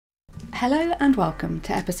Hello and welcome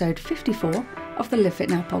to episode 54 of the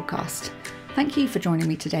LiveFitNow podcast. Thank you for joining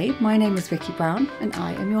me today. My name is Vicky Brown and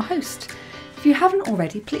I am your host. If you haven't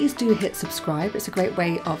already, please do hit subscribe. It's a great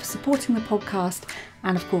way of supporting the podcast.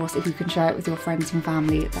 And of course, if you can share it with your friends and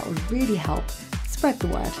family, that would really help spread the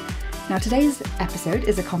word. Now, today's episode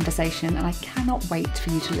is a conversation and I cannot wait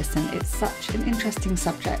for you to listen. It's such an interesting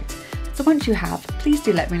subject. So once you have, please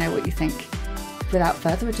do let me know what you think. Without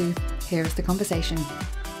further ado, here is the conversation.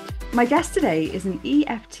 My guest today is an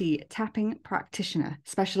EFT tapping practitioner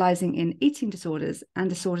specialising in eating disorders and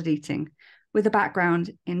disordered eating, with a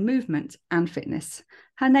background in movement and fitness.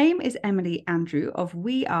 Her name is Emily Andrew of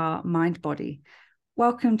We Are Mind Body.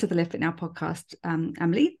 Welcome to the LiveFitNow podcast,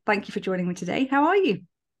 Emily. Thank you for joining me today. How are you?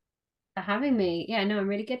 For having me. Yeah, no, I'm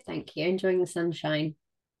really good. Thank you. Enjoying the sunshine.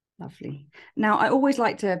 Lovely. Now, I always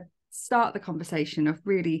like to start the conversation of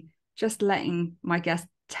really just letting my guests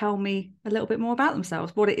tell me a little bit more about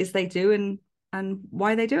themselves, what it is they do and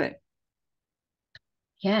why they do it.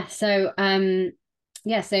 So I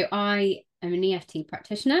am an EFT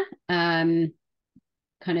practitioner, kind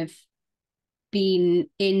of been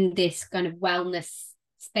in this kind of wellness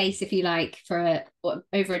space, if you like, for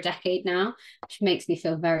over a decade now, which makes me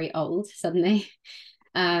feel very old suddenly.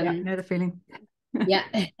 Yeah, I know the feeling. Yeah,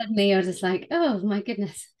 suddenly you're just like, oh my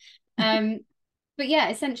goodness. But yeah,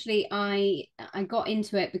 essentially I got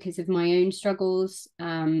into it because of my own struggles.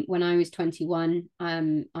 When I was 21,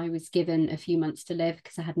 I was given a few months to live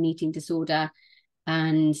because I had an eating disorder.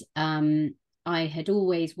 And I had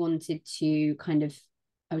always wanted to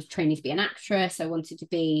I was training to be an actress. I wanted to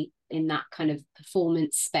be in that kind of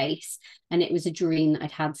performance space. And it was a dream that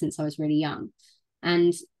I'd had since I was really young.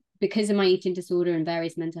 And because of my eating disorder and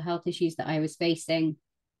various mental health issues that I was facing,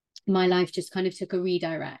 my life just kind of took a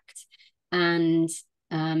redirect. And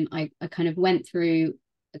I kind of went through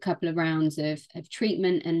a couple of rounds of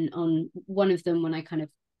treatment. And on one of them, when I kind of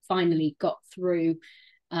finally got through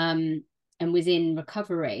and was in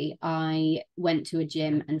recovery, I went to a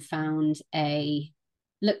gym and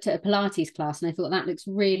looked at a Pilates class, and I thought, that looks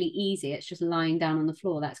really easy. It's just lying down on the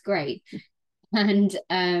floor. That's great. And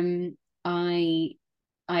I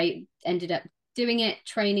ended up doing it,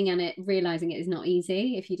 training in it, realizing it is not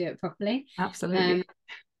easy if you do it properly. Absolutely.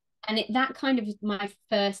 And that kind of my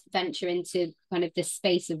first venture into kind of this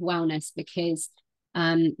space of wellness, because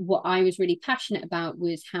what I was really passionate about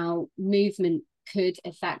was how movement could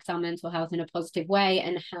affect our mental health in a positive way,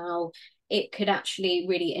 and how it could actually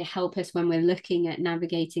really help us when we're looking at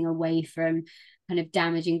navigating away from kind of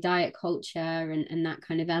damaging diet culture and that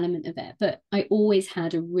kind of element of it. But I always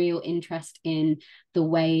had a real interest in the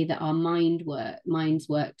way that our minds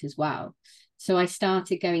worked as well. So I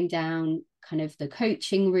started going down kind of the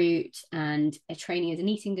coaching route and a training as an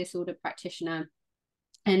eating disorder practitioner.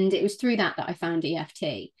 And it was through that I found EFT.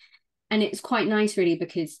 And it's quite nice, really,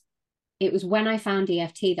 because it was when I found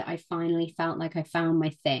EFT that I finally felt like I found my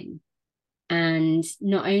thing. And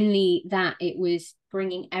not only that, it was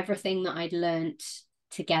bringing everything that I'd learned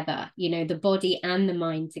together, the body and the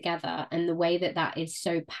mind together, and the way that is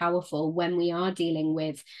so powerful when we are dealing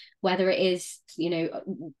with, whether it is,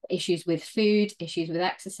 issues with food, issues with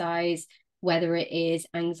exercise, whether it is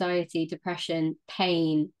anxiety, depression,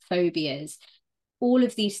 pain, phobias, all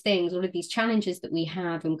of these things, all of these challenges that we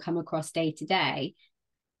have and come across day to day.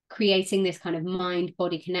 Creating this kind of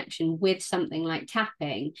mind-body connection with something like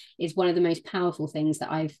tapping is one of the most powerful things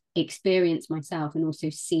that I've experienced myself, and also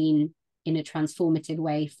seen in a transformative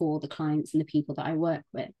way for the clients and the people that I work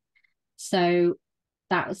with. So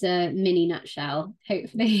that was a mini nutshell.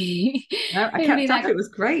 Hopefully, No, I kept up. It was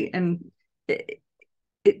great, and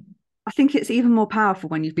I think it's even more powerful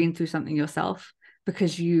when you've been through something yourself,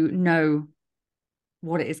 because you know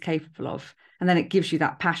what it is capable of, and then it gives you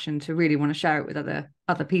that passion to really want to share it with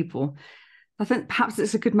other people. I think perhaps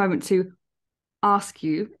it's a good moment to ask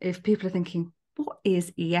you, if people are thinking, what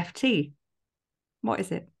is EFT? What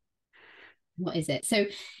is it? What is it? So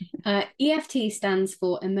EFT stands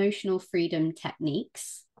for Emotional Freedom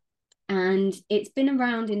Techniques, and it's been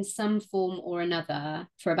around in some form or another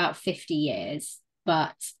for about 50 years.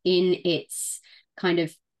 But in its kind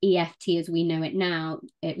of EFT as we know it now,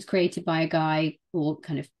 it was created by a guy, or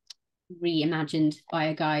kind of reimagined by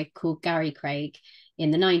a guy called Gary Craig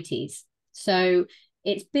in the 90s. So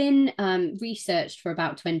it's been researched for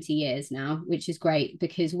about 20 years now, which is great,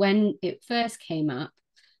 because when it first came up,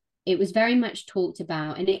 it was very much talked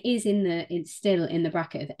about, and it's still in the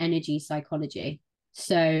bracket of energy psychology.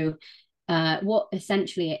 So what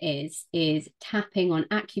essentially it is tapping on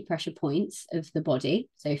acupressure points of the body,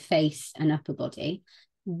 so face and upper body,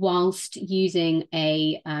 whilst using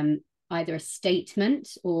a either a statement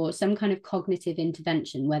or some kind of cognitive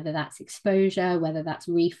intervention, whether that's exposure, whether that's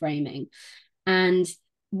reframing. And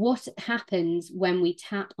what happens when we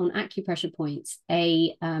tap on acupressure points,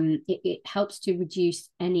 it helps to reduce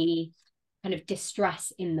any kind of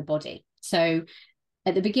distress in the body. So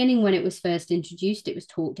at the beginning, when it was first introduced, it was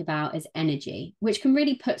talked about as energy, which can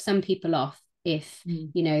really put some people off if,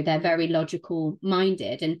 you know, they're very logical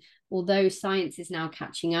minded. And although science is now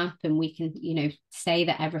catching up and we can, you know, say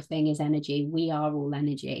that everything is energy, we are all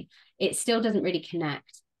energy, it still doesn't really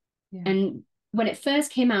connect. Yeah. And when it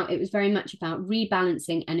first came out, it was very much about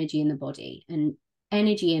rebalancing energy in the body, and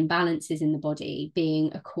energy imbalances in the body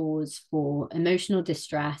being a cause for emotional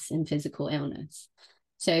distress and physical illness.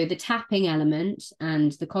 So the tapping element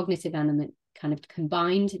and the cognitive element kind of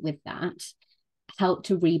combined with that help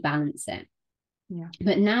to rebalance it. Yeah.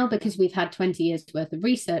 But now, because we've had 20 years worth of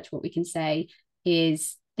research, what we can say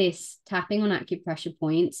is this tapping on acupressure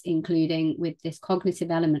points, including with this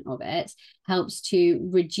cognitive element of it, helps to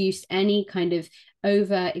reduce any kind of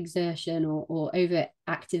over exertion or over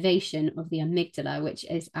activation of the amygdala, which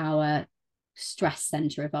is our stress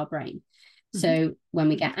center of our brain. So when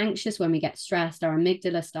we get anxious, when we get stressed, our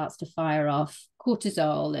amygdala starts to fire off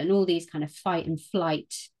cortisol and all these kind of fight and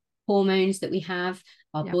flight hormones that we have.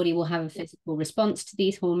 Our body will have a physical response to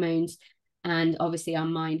these hormones. And obviously our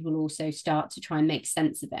mind will also start to try and make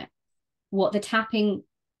sense of it. What the tapping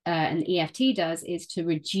and the EFT does is to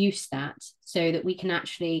reduce that, so that we can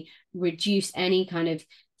actually reduce any kind of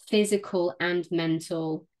physical and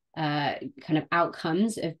mental kind of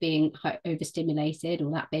outcomes of being overstimulated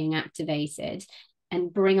or that being activated,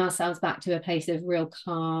 and bring ourselves back to a place of real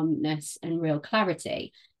calmness and real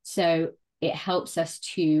clarity. So it helps us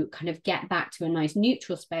to kind of get back to a nice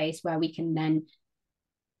neutral space where we can then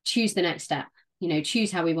choose the next step, you know,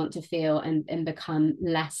 choose how we want to feel, and become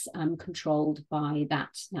less controlled by that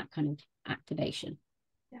kind of activation.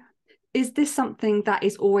 Yeah. Is this something that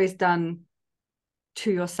is always done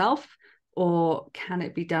to yourself, or can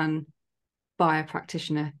it be done by a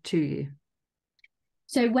practitioner to you?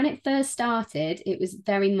 So when it first started, it was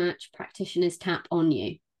very much practitioners tap on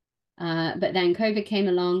you. But then COVID came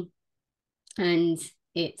along, and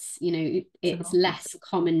it's, you know, it's less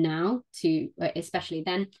common now to, especially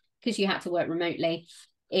then, because you had to work remotely,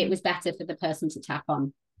 it was better for the person to tap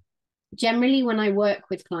on. Generally, when I work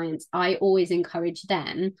with clients, I always encourage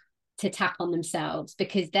them to tap on themselves,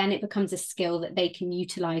 because then it becomes a skill that they can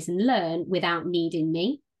utilize and learn without needing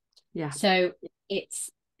me. Yeah. So it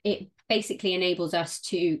basically enables us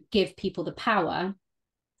to give people the power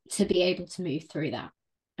to be able to move through that.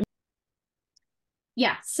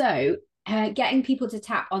 Yeah. So getting people to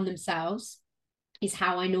tap on themselves is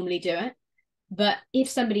how I normally do it. But if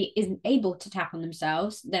somebody isn't able to tap on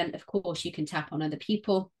themselves, then of course you can tap on other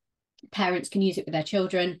people. Parents can use it with their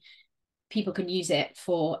children. People can use it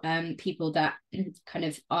for people that kind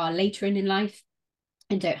of are later in life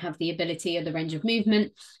and don't have the ability or the range of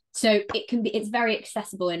movement. So it's very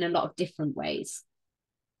accessible in a lot of different ways.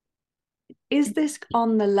 Is this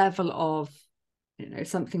on the level of, you know,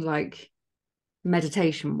 something like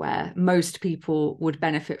meditation, where most people would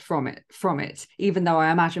benefit from it, even though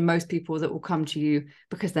I imagine most people that will come to you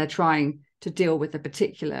because they're trying to deal with a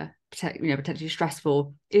particular, you know, potentially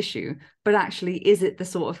stressful issue, but actually is it the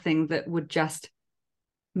sort of thing that would just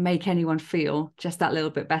make anyone feel just that little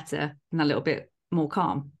bit better and a little bit more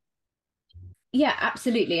calm? Yeah,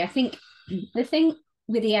 absolutely. I think the thing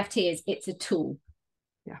with EFT is it's a tool.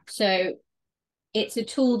 Yeah. So it's a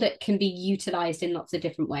tool that can be utilized in lots of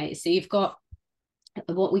different ways. So you've got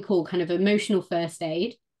what we call kind of emotional first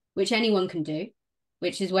aid, which anyone can do,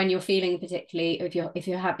 which is when you're feeling, particularly if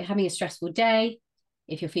you're having a stressful day,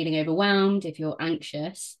 if you're feeling overwhelmed, if you're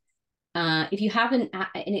anxious, if you haven't,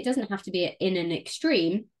 and it doesn't have to be in an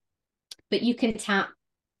extreme, but you can tap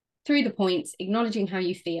through the points, acknowledging how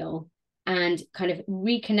you feel and kind of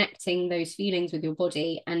reconnecting those feelings with your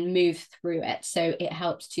body and move through it. So it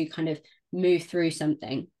helps to kind of move through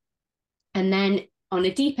something. And then on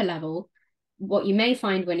a deeper level, what you may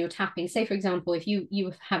find when you're tapping, say, for example, if you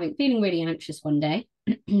were feeling really anxious one day,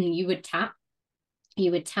 you would tap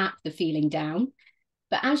the feeling down.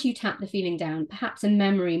 But as you tap the feeling down, perhaps a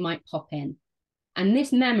memory might pop in. And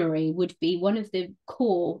this memory would be one of the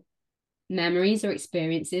core memories or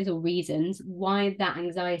experiences or reasons why that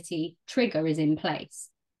anxiety trigger is in place.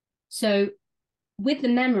 So with the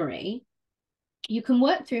memory, you can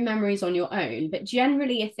work through memories on your own, but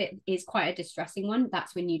generally if it is quite a distressing one,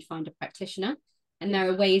 that's when you'd find a practitioner. And there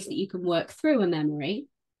are ways that you can work through a memory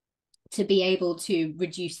to be able to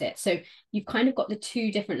reduce it. So you've kind of got the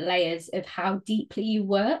two different layers of how deeply you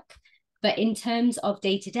work. But in terms of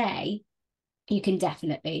day to day, you can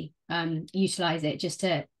definitely utilize it just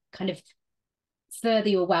to kind of further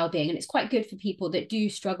your well-being. And it's quite good for people that do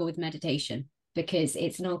struggle with meditation, because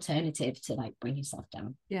it's an alternative to like bring yourself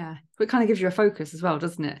down. Yeah, but it kind of gives you a focus as well,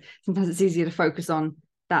 doesn't it? Sometimes it's easier to focus on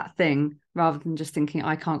that thing rather than just thinking,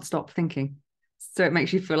 I can't stop thinking. So it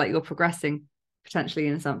makes you feel like you're progressing potentially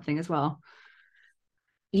in something as well.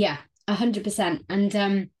 Yeah, 100%.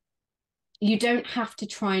 And you don't have to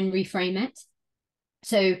try and reframe it.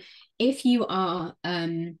 So if you are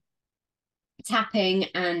tapping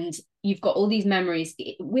and you've got all these memories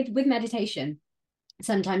with meditation,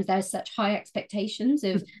 sometimes there's such high expectations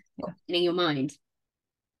of questioning your mind.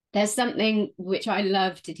 There's something which I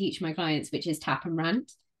love to teach my clients, which is tap and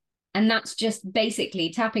rant. And that's just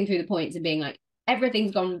basically tapping through the points and being like,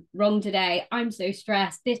 everything's gone wrong today. I'm so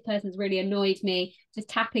stressed. This person's really annoyed me. Just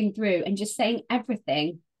tapping through and just saying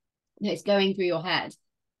everything that's going through your head.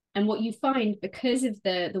 And what you find, because of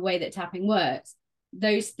the way that tapping works,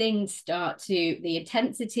 those things start to, the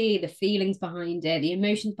intensity, the feelings behind it, the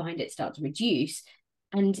emotions behind it start to reduce.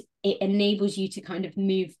 And it enables you to kind of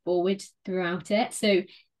move forward throughout it. So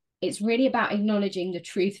it's really about acknowledging the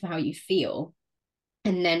truth of how you feel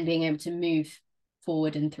and then being able to move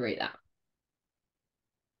forward and through that.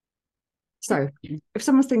 So if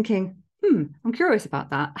someone's thinking, I'm curious about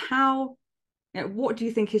that, how, what do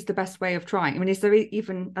you think is the best way of trying? I mean, is there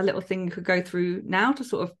even a little thing you could go through now to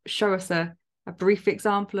sort of show us a brief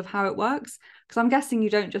example of how it works? Because I'm guessing you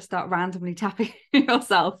don't just start randomly tapping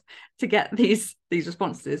yourself to get these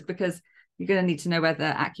responses, because you're going to need to know where the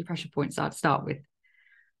acupressure points are to start with.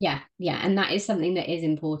 Yeah, and that is something that is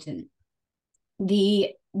important.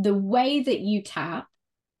 The way that you tap,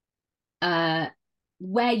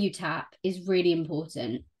 where you tap is really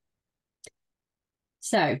important.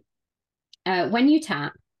 So when you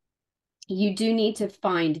tap, you do need to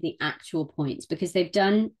find the actual points, because they've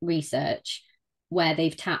done research where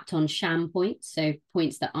they've tapped on sham points, so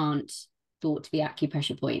points that aren't thought to be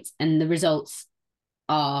acupressure points, and the results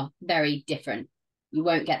are very different. You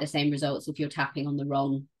won't get the same results if you're tapping on the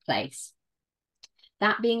wrong place.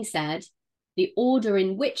 That being said, the order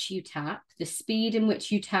in which you tap, the speed in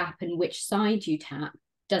which you tap, and which side you tap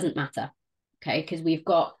doesn't matter, okay? Because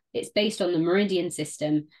it's based on the meridian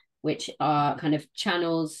system, which are kind of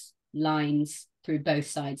channels, lines through both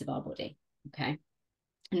sides of our body, okay?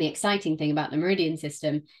 And the exciting thing about the meridian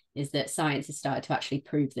system is that science has started to actually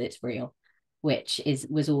prove that it's real, which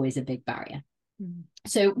was always a big barrier.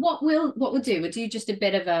 So what we'll do, we'll do just a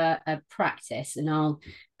bit of a practice, and I'll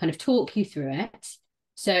kind of talk you through it.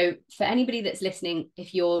 So for anybody that's listening,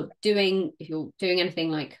 if you're doing anything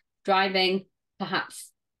like driving,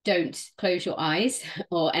 perhaps don't close your eyes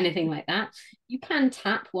or anything like that. You can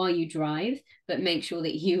tap while you drive, but make sure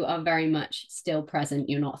that you are very much still present.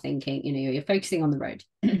 You're not thinking, you're focusing on the road.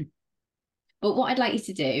 But what I'd like you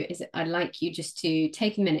to do is I'd like you just to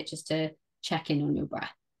take a minute just to check in on your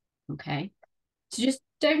breath, okay? So just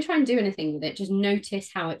don't try and do anything with it. Just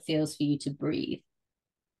notice how it feels for you to breathe.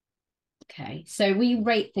 Okay, so we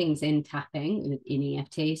rate things in tapping in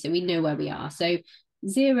EFT, so we know where we are. So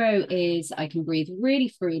 0 is I can breathe really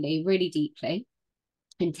freely, really deeply.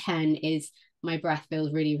 And 10 is my breath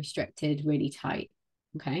feels really restricted, really tight.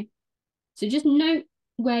 Okay, so just note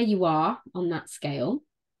where you are on that scale.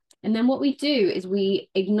 And then what we do is we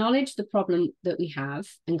acknowledge the problem that we have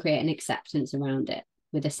and create an acceptance around it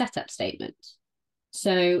with a setup statement.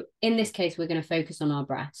 So in this case, we're going to focus on our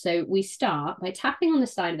breath. So we start by tapping on the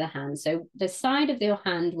side of the hand. So the side of your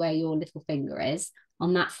hand where your little finger is,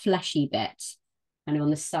 on that fleshy bit, kind of on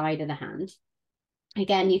the side of the hand.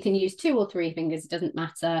 Again, you can use 2 or 3 fingers, it doesn't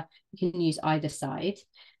matter. You can use either side.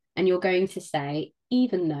 And you're going to say,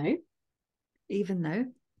 even though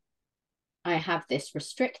I have this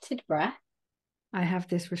restricted breath, I have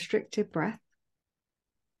this restricted breath,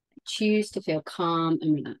 I choose to feel calm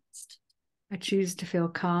and relaxed. I choose to feel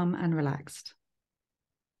calm and relaxed.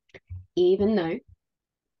 Even though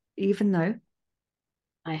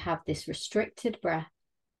I have this restricted breath,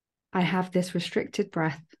 I have this restricted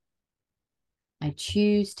breath, I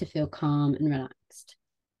choose to feel calm and relaxed.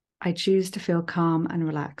 I choose to feel calm and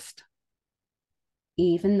relaxed.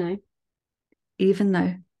 Even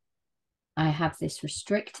though I have this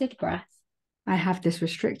restricted breath, I have this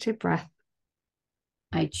restricted breath,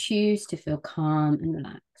 I choose to feel calm and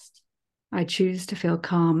relaxed. I choose to feel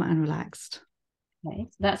calm and relaxed. Okay,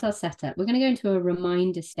 so that's our setup. We're going to go into a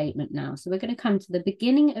reminder statement now. So we're going to come to the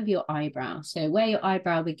beginning of your eyebrow. So where your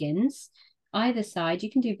eyebrow begins, either side, you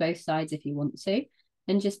can do both sides if you want to,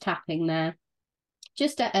 and just tapping there,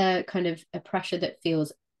 just at a kind of a pressure that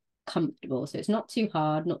feels comfortable. So it's not too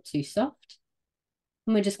hard, not too soft.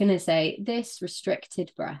 And we're just going to say this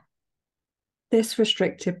restricted breath. This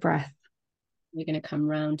restricted breath. We're going to come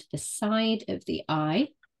round to the side of the eye.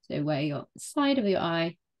 So where your side of your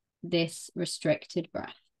eye, this restricted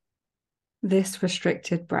breath. This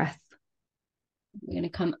restricted breath. We're going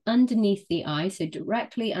to come underneath the eye, so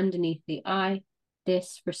directly underneath the eye,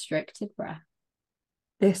 this restricted breath.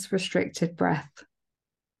 This restricted breath.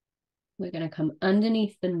 We're going to come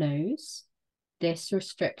underneath the nose, this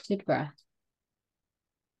restricted breath.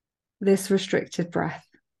 This restricted breath.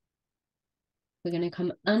 We're going to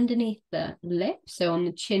come underneath the lip, so on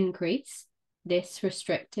the chin crease, this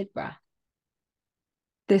restricted breath.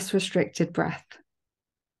 This restricted breath.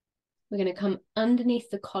 We're going to come underneath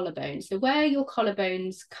the collarbone. So where your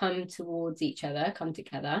collarbones come towards each other, come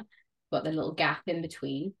together, got the little gap in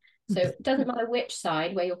between. So it doesn't matter which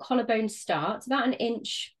side, where your collarbone starts, about an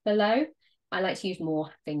inch below. I like to use more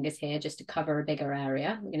fingers here just to cover a bigger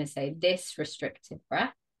area. We're going to say this restricted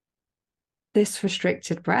breath. This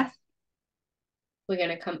restricted breath. We're going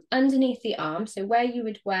to come underneath the arm. So where you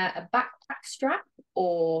would wear a backpack strap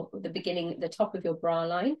or the beginning, the top of your bra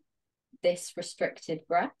line, this restricted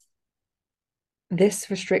breath. This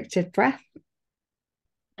restricted breath.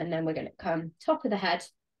 And then we're going to come top of the head,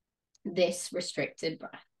 this restricted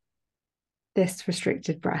breath. This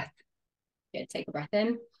restricted breath. Good. Take a breath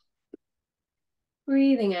in.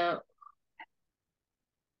 Breathing out.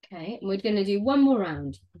 Okay. And we're going to do one more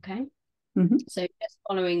round. Okay. Mm-hmm. So just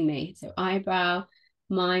following me. So eyebrow,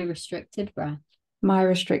 my restricted breath. My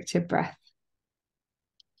restricted breath.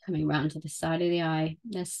 Coming round to the side of the eye.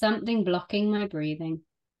 There's something blocking my breathing.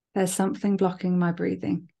 There's something blocking my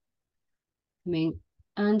breathing. Coming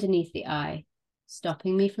underneath the eye,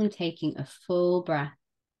 stopping me from taking a full breath.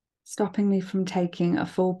 Stopping me from taking a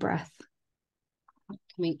full breath.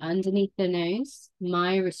 Coming underneath the nose,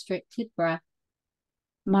 my restricted breath.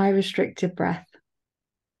 My restricted breath.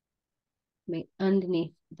 Coming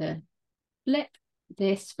underneath the lip,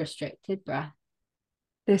 this restricted breath.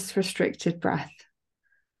 This restricted breath.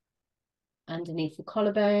 Underneath the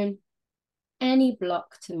collarbone, any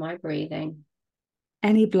block to my breathing.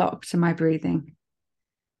 Any block to my breathing.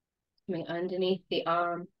 Coming underneath the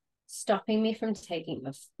arm, stopping me from taking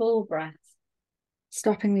a full breath.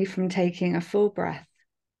 Stopping me from taking a full breath.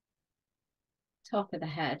 Top of the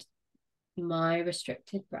head, my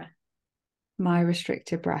restricted breath. My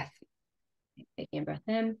restricted breath. Taking a breath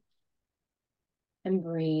in and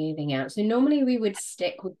breathing out. So normally we would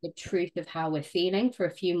stick with the truth of how we're feeling for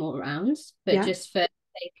a few more rounds, but just for the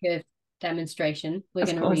sake of demonstration, we're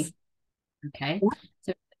going to read. Okay.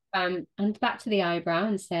 So and back to the eyebrow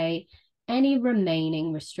and say, any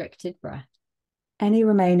remaining restricted breath. Any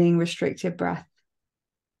remaining restricted breath.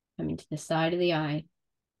 Coming to the side of the eye.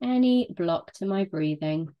 Any block to my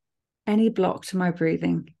breathing. Any block to my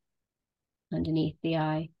breathing. Underneath the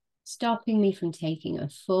eye. Stopping me from taking a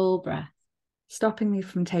full breath. Stopping me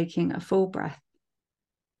from taking a full breath.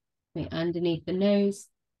 Underneath the nose.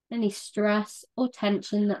 Any stress or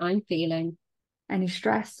tension that I'm feeling. Any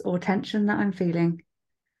stress or tension that I'm feeling.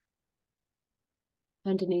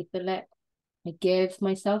 Underneath the lip. I give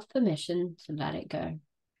myself permission to let it go.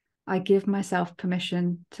 I give myself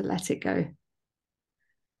permission to let it go.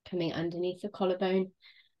 Coming underneath the collarbone.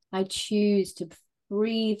 I choose to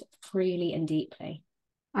breathe freely and deeply.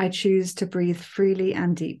 I choose to breathe freely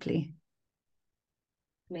and deeply.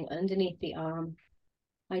 Coming underneath the arm.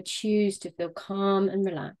 I choose to feel calm and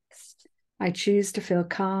relaxed. I choose to feel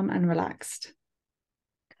calm and relaxed.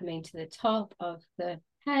 Coming to the top of the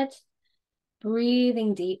head.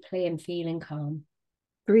 Breathing deeply and feeling calm.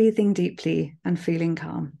 Breathing deeply and feeling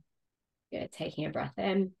calm. Good. Taking a breath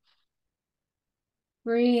in.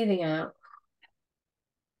 Breathing out.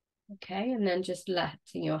 Okay, and then just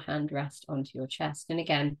letting your hand rest onto your chest. And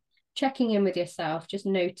again, checking in with yourself, just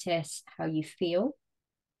notice how you feel.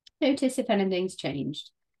 Notice if anything's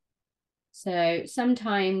changed. So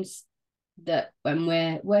sometimes that when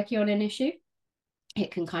we're working on an issue,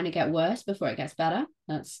 it can kind of get worse before it gets better.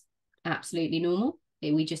 That's absolutely normal.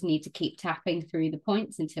 We just need to keep tapping through the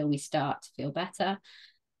points until we start to feel better.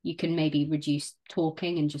 You can maybe reduce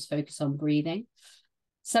talking and just focus on breathing.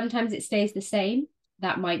 Sometimes it stays the same.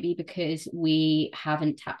 That might be because we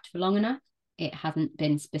haven't tapped for long enough. It hasn't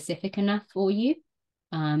been specific enough for you.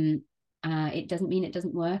 It doesn't mean it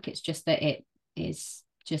doesn't work. It's just that it is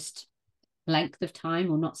just length of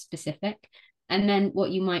time or not specific. And then what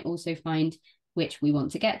you might also find, which we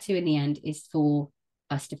want to get to in the end, is for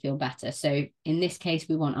us to feel better. So in this case,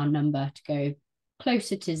 we want our number to go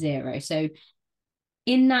closer to 0. So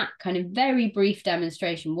in that kind of very brief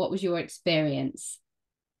demonstration, what was your experience?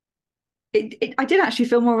 I did actually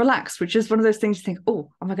feel more relaxed, which is one of those things you think,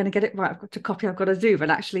 oh, am I going to get it right? I've got to copy, I've got to do. But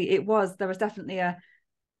actually there was definitely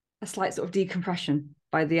a slight sort of decompression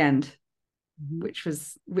by the end, which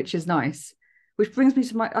is nice. Which brings me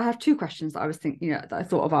to I have two questions that I was thinking, that I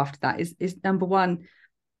thought of after that. Is number one,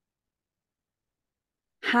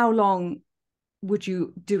 how long would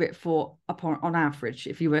you do it for on average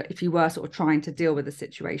if you were sort of trying to deal with a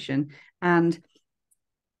situation? And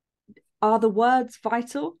are the words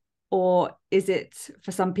vital, or is it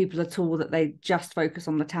for some people a tool that they just focus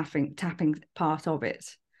on the tapping part of it?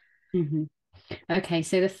 Okay,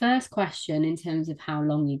 so the first question in terms of how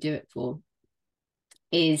long you do it for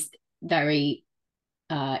is very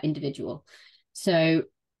individual. So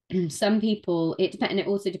some people, it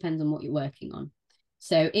also depends on what you're working on.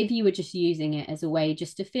 So if you were just using it as a way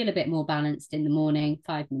just to feel a bit more balanced in the morning,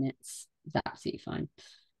 5 minutes is absolutely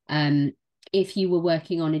fine. If you were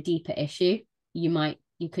working on a deeper issue,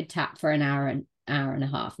 you could tap for an hour and a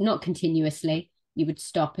half, not continuously. You would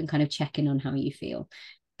stop and kind of check in on how you feel.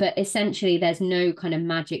 But essentially, there's no kind of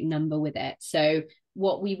magic number with it. So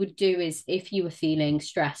what we would do is, if you were feeling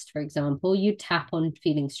stressed, for example, you tap on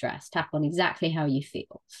feeling stressed, tap on exactly how you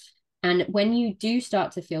feel. And when you do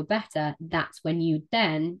start to feel better, that's when you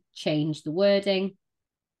then change the wording,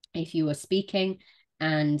 if you are speaking,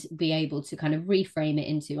 and be able to kind of reframe it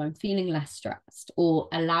into, I'm feeling less stressed, or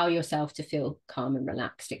allow yourself to feel calm and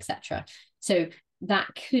relaxed, etc. So that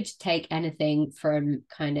could take anything from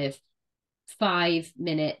kind of 5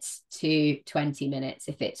 minutes to 20 minutes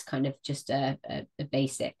if it's kind of just a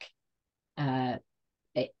basic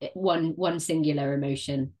one singular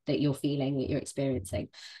emotion that you're feeling, that you're experiencing.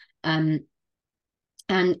 And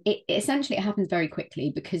it essentially it happens very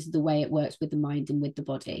quickly because of the way it works with the mind and with the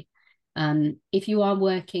body. If you are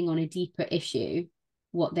working on a deeper issue,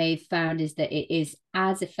 what they've found is that it is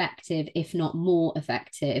as effective, if not more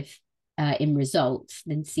effective, in results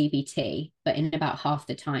than CBT, but in about half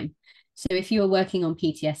the time. So if you were working on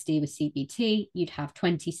PTSD with CBT, you'd have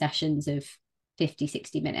 20 sessions of 50,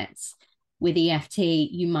 60 minutes. With EFT,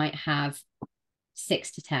 you might have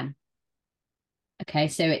 6 to 10. Okay,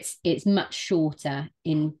 so it's much shorter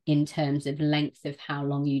in terms of length of how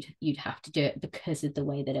long you'd have to do it, because of the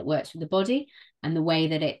way that it works with the body and the way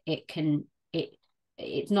that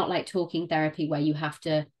it's not like talking therapy where you have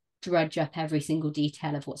to drudge up every single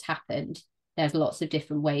detail of what's happened. There's lots of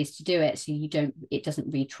different ways to do it, so it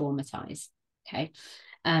doesn't re-traumatize. Okay.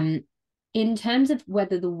 In terms of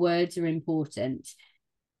whether the words are important,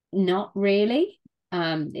 not really.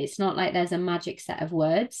 It's not like there's a magic set of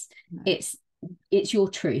words. No. It's your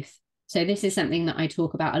truth. So this is something that I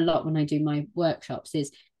talk about a lot when I do my workshops,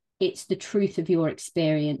 is it's the truth of your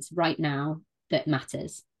experience right now that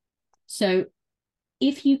matters. So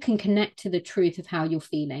if you can connect to the truth of how you're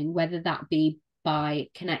feeling, whether that be by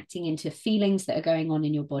connecting into feelings that are going on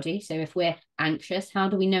in your body. So if we're anxious, how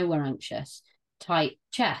do we know we're anxious? Tight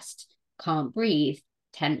chest, can't breathe,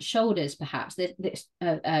 tense shoulders, perhaps this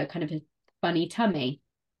kind of a funny tummy.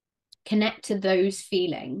 Connect to those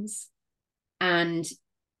feelings and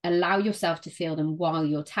allow yourself to feel them while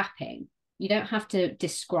you're tapping. You don't have to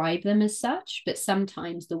describe them as such, but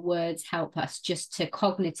sometimes the words help us just to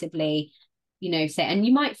cognitively, say, and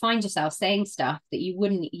you might find yourself saying stuff that you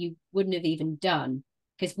wouldn't have even done,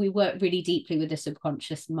 because we work really deeply with the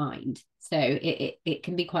subconscious mind. So it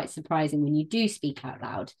can be quite surprising when you do speak out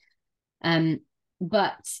loud.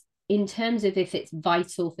 But in terms of if it's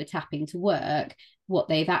vital for tapping to work, what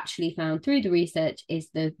they've actually found through the research is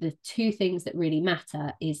the two things that really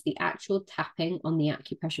matter is the actual tapping on the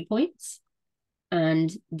acupressure points and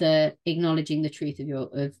the acknowledging the truth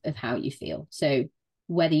of how you feel. So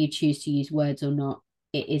whether you choose to use words or not,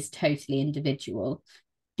 it is totally individual.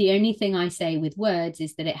 The only thing I say with words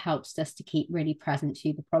is that it helps us to keep really present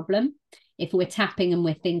to the problem. If we're tapping and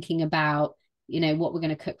we're thinking about, what we're going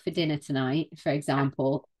to cook for dinner tonight, for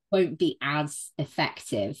example, won't be as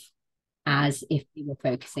effective as if we were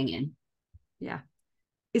focusing in. Yeah.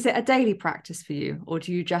 Is it a daily practice for you, or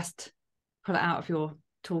do you just pull it out of your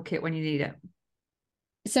toolkit when you need it?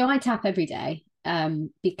 So I tap every day,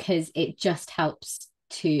 because it just helps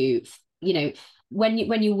to,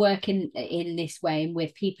 when you work in this way and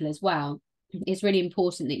with people as well, it's really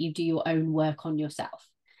important that you do your own work on yourself.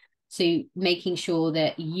 So making sure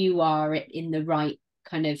that you are in the right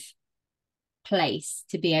kind of place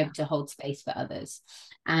to be able to hold space for others.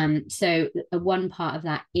 So one part of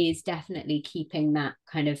that is definitely keeping that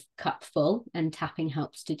kind of cup full, and tapping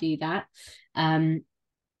helps to do that.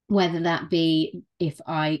 Whether that be if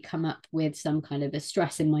I come up with some kind of a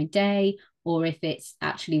stress in my day, or if it's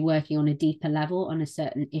actually working on a deeper level on a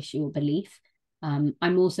certain issue or belief.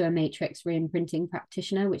 I'm also a matrix re-imprinting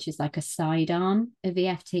practitioner, which is like a sidearm of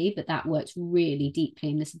EFT, but that works really deeply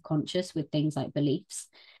in the subconscious with things like beliefs.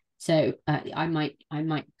 So I might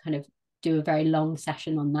kind of do a very long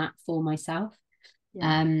session on that for myself.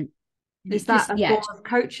 Yeah. Is that just, a form of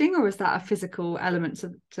coaching, or is that a physical element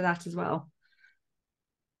to that as well?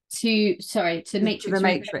 To the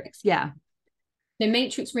matrix, yeah. So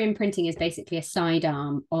matrix reimprinting is basically a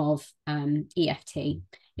sidearm of EFT.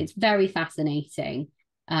 It's very fascinating.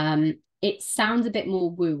 It sounds a bit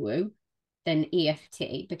more woo-woo than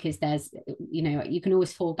EFT, because there's, you can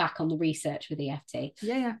always fall back on the research with EFT.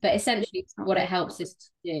 Yeah. But essentially what it helps us to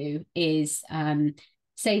do is,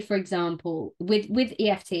 say, for example, with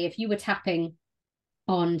EFT, if you were tapping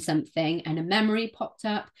on something and a memory popped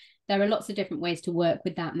up, there are lots of different ways to work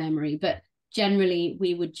with that memory, but generally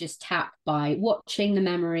we would just tap by watching the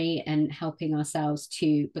memory and helping ourselves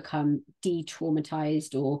to become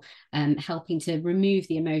de-traumatized, or helping to remove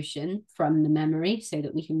the emotion from the memory so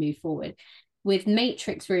that we can move forward. With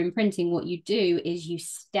matrix reimprinting, what you do is you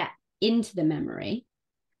step into the memory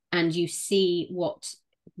and you see what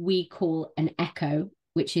we call an echo,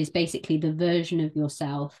 which is basically the version of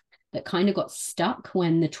yourself that kind of got stuck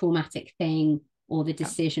when the traumatic thing or the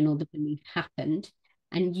decision or the belief happened,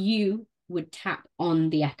 and you would tap on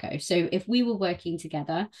the echo. So if we were working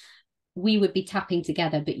together, we would be tapping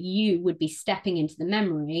together, but you would be stepping into the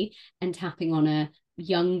memory and tapping on a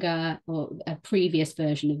younger or a previous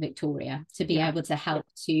version of Victoria to be able to help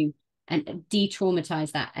to and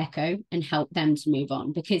de-traumatize that echo and help them to move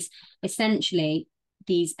on. Because essentially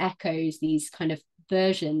these echoes, these kind of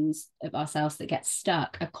versions of ourselves that get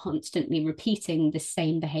stuck, are constantly repeating the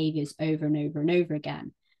same behaviors over and over and over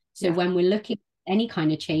again. So when we're looking at any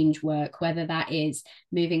kind of change work, whether that is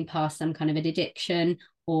moving past some kind of an addiction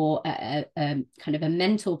or a kind of a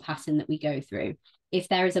mental pattern that we go through, if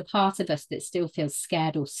there is a part of us that still feels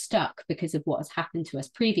scared or stuck because of what has happened to us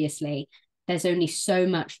previously, there's only so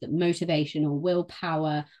much that motivation or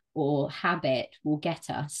willpower or habit will get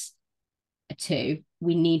us to.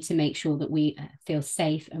 We need to make sure that we feel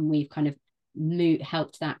safe and we've kind of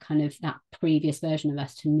helped that previous version of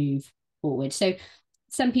us to move forward. So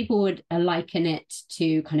some people would liken it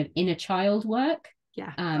to kind of inner child work.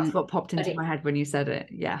 Yeah, that's what popped into my head when you said it.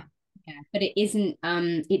 Yeah, but it isn't.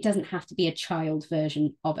 It doesn't have to be a child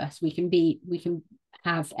version of us. We can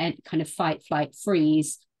have a kind of fight, flight,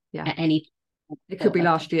 freeze at any. It could be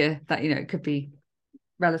last year. That it could be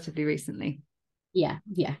relatively recently. Yeah.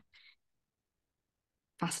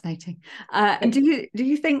 Fascinating. And do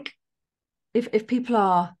you think if people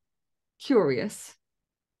are curious,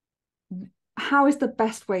 how is the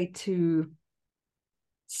best way to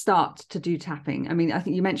start to do tapping? I mean, I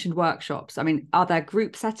think you mentioned workshops. I mean, are there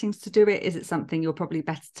group settings to do it? Is it something you're probably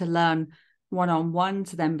better to learn one-on-one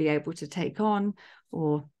to then be able to take on?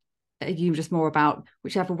 Or are you just more about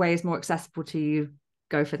whichever way is more accessible to you,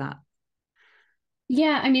 go for that?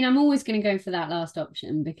 Yeah, I mean, I'm always going to go for that last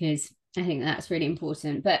option because I think that's really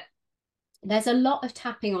important. But there's a lot of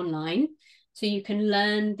tapping online, so you can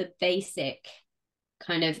learn the basic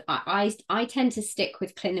kind of. I tend to stick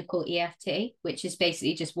with clinical EFT, which is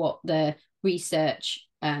basically just what the research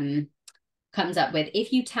comes up with.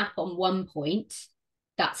 If you tap on one point,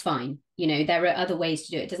 that's fine. There are other ways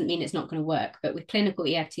to do it. It doesn't mean it's not going to work. But with clinical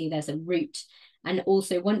EFT, there's a route. And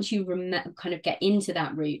also once you kind of get into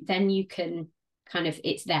that route, then you can kind of,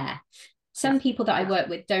 it's there. Some people that I work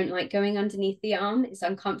with don't like going underneath the arm. It's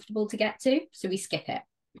uncomfortable to get to. So we skip it.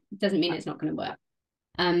 It doesn't mean it's not going to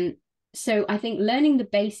work. So I think learning the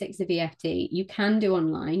basics of EFT, you can do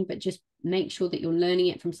online, but just make sure that you're learning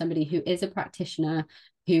it from somebody who is a practitioner,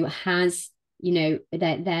 who has, they're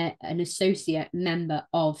an associate member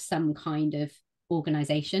of some kind of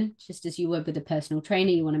organization. Just as you would with a personal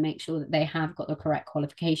trainer, you want to make sure that they have got the correct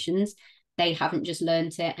qualifications. They haven't just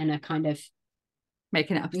learned it and are kind of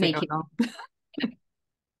making it up.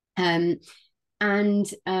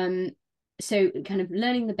 So kind of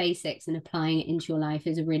learning the basics and applying it into your life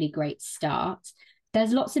is a really great start.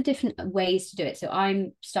 There's lots of different ways to do it. So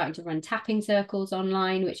I'm starting to run tapping circles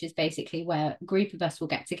online, which is basically where a group of us will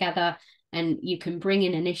get together and you can bring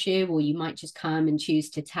in an issue, or you might just come and choose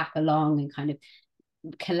to tap along and kind of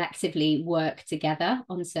collectively work together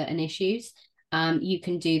on certain issues. You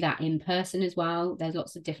can do that in person as well. There's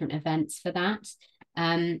lots of different events for that.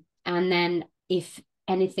 And then if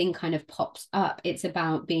anything kind of pops up, it's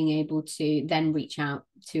about being able to then reach out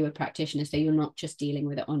to a practitioner so you're not just dealing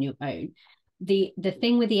with it on your own. The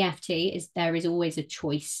thing with EFT is there is always a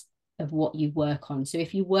choice of what you work on. So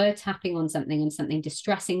if you were tapping on something and something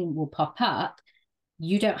distressing will pop up,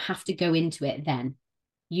 you don't have to go into it then.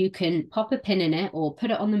 You can pop a pin in it or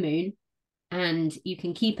put it on the moon, and you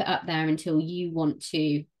can keep it up there until you want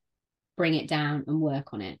to bring it down and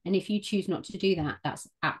work on it. And if you choose not to do that, that's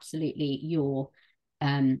absolutely your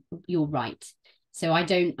you're right. So I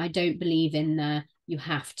don't believe in the, you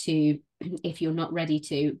have to, if you're not ready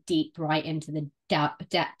to, deep right into the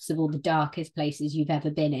depths of all the darkest places you've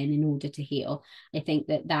ever been in order to heal. I think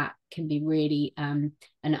that can be really an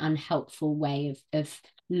unhelpful way of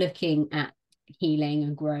looking at healing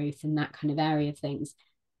and growth and that kind of area of things.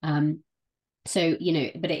 So, you know,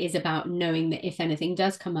 but it is about knowing that if anything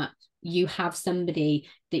does come up, you have somebody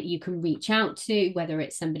that you can reach out to, whether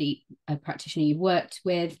it's somebody, a practitioner you've worked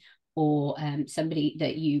with, or somebody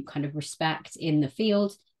that you kind of respect in the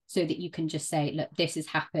field, so that you can just say, look, this has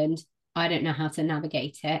happened. I don't know how to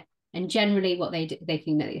navigate it. And generally what they do, they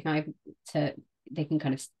can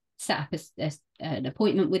kind of set up an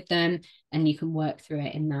appointment with them, and you can work through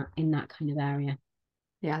it in that kind of area.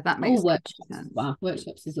 Yeah, that makes workshops. Well,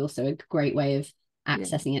 workshops is also a great way of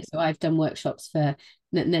accessing it. So I've done workshops for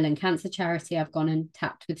Macmillan Cancer Charity. I've gone and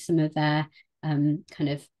tapped with some of their kind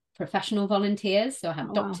of professional volunteers. So I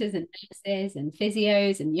have doctors and nurses and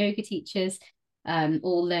physios and yoga teachers,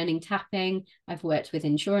 all learning tapping. I've worked with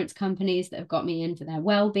insurance companies that have got me in for their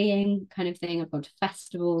well-being kind of thing. I've gone to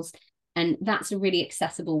festivals, and that's a really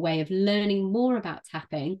accessible way of learning more about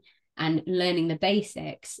tapping and learning the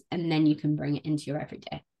basics, and then you can bring it into your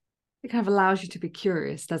everyday. It kind of allows you to be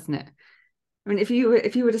curious, doesn't it? I mean, if you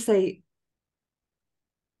were to say,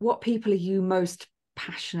 what people are you most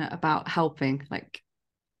passionate about helping? Like,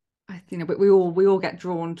 you know, but we all get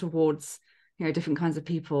drawn towards, you know, different kinds of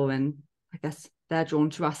people, and I guess they're drawn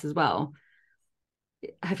to us as well.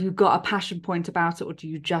 Have you got a passion point about it, or do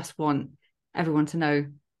you just want everyone to know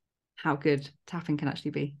how good tapping can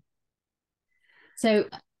actually be? So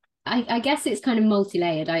I guess it's kind of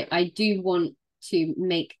multi-layered. I do want to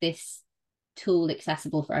make this tool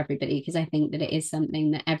accessible for everybody, because I think that it is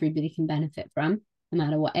something that everybody can benefit from, no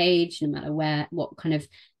matter what age, no matter what kind of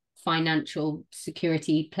financial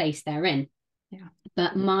security place they're in. Yeah.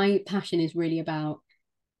 But my passion is really about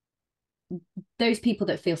those people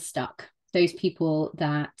that feel stuck, those people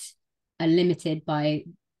that are limited by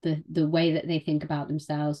the way that they think about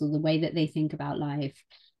themselves, or the way that they think about life,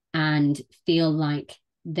 and feel like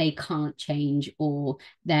they can't change, or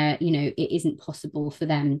they're, you know, it isn't possible for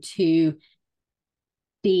them to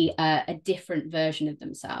be a different version of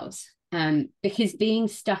themselves. Because being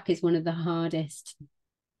stuck is one of the hardest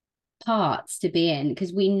parts to be in,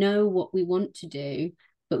 because we know what we want to do,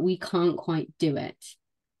 but we can't quite do it.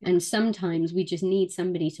 And sometimes we just need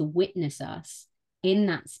somebody to witness us in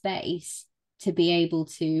that space, to be able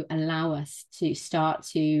to allow us to start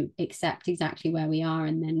to accept exactly where we are,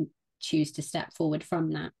 and then choose to step forward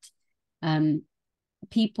from that.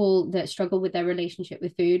 People that struggle with their relationship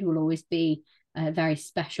with food will always be a very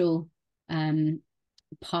special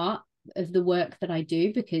part of the work that I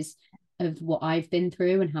do, because of what I've been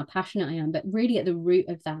through and how passionate I am. But really at the root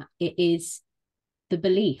of that, it is the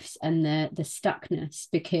beliefs and the stuckness,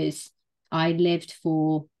 because I lived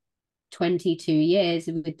for 22 years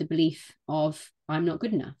with the belief of I'm not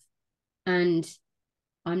good enough. And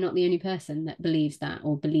I'm not the only person that believes that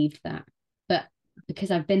or believed that. But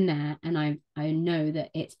because I've been there, and I know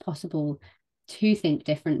that it's possible to think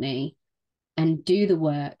differently and do the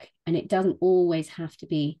work, and it doesn't always have to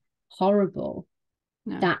be horrible.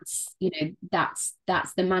 No. That's, you know, that's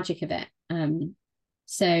the magic of it.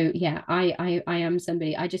 So yeah, I am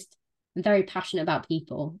somebody, I'm very passionate about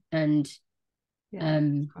people, and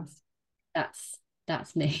that's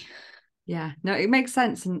me. Yeah, no, it makes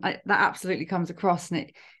sense, and that absolutely comes across.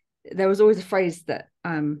 And there was always a phrase that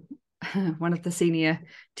one of the senior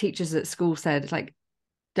teachers at school said, like,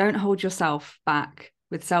 don't hold yourself back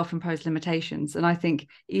with self-imposed limitations. And I think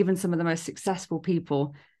even some of the most successful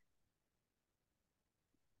people,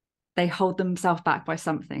 they hold themselves back by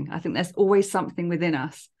something. I think there's always something within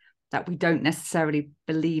us that we don't necessarily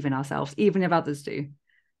believe in ourselves, even if others do.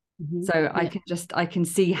 Mm-hmm. So yeah. I can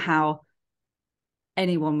see how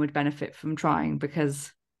anyone would benefit from trying,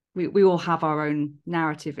 because we all have our own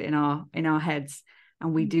narrative in our heads,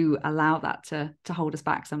 and we do allow that to hold us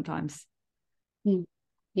back sometimes.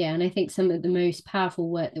 Yeah, and I think some of the most powerful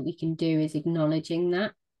work that we can do is acknowledging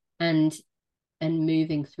that and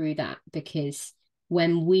moving through that, because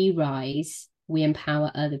when we rise, we empower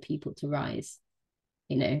other people to rise,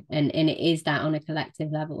 you know, and it is that on a collective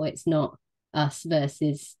level. It's not us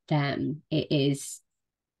versus them. It is,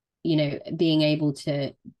 you know, being able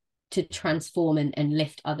to transform and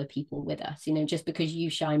lift other people with us. You know, just because you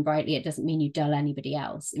shine brightly, it doesn't mean you dull anybody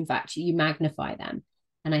else. In fact, you magnify them.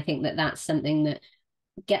 And I think that that's something that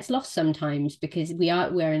gets lost sometimes, because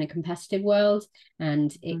we're in a competitive world,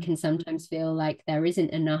 and it can sometimes feel like there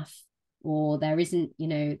isn't enough, or there isn't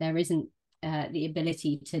the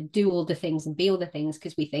ability to do all the things and be all the things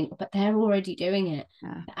because we think, but they're already doing it.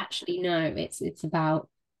 Yeah. But actually, no, it's about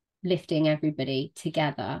lifting everybody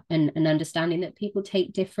together and understanding that people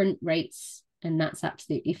take different rates, and that's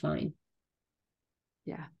absolutely fine.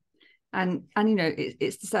 Yeah. And you know,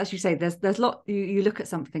 it's just, as you say, there's a lot, you look at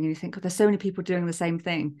something and you think, oh, there's so many people doing the same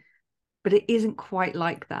thing, but it isn't quite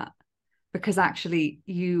like that, because actually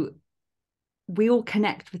we all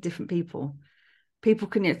connect with different people. People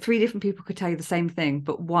can, you know, 3 different people could tell you the same thing,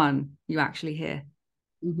 but one you actually hear.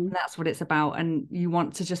 Mm-hmm. And that's what it's about. And you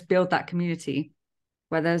want to just build that community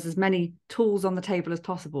where there's as many tools on the table as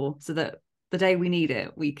possible, so that the day we need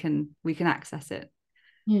it, we can access it.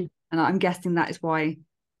 Mm. And I'm guessing that is why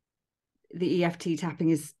the EFT tapping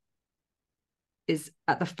is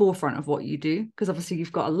at the forefront of what you do, because obviously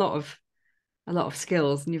you've got a lot of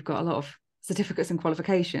skills and you've got a lot of certificates and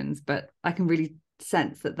qualifications, but I can really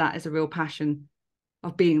sense that that is a real passion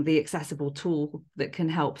of being the accessible tool that can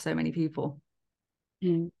help so many people.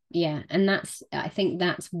 Yeah, and I think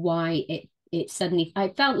that's why it suddenly, I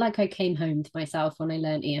felt like I came home to myself when I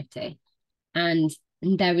learned EFT. And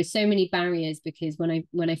there were so many barriers, because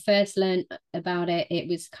when I first learned about it, it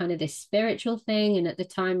was kind of this spiritual thing, and at the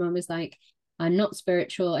time I was like, I'm not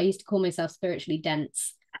spiritual. I used to call myself spiritually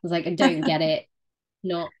dense. I was like, I don't get it.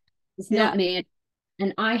 It's not me.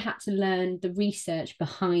 And I had to learn the research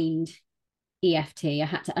behind EFT. I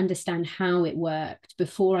had to understand how it worked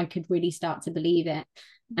before I could really start to believe it.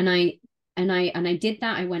 And I did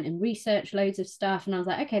that. I went and researched loads of stuff, and I was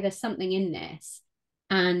like, okay, there's something in this.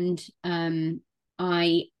 And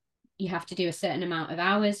you have to do a certain amount of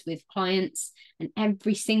hours with clients, and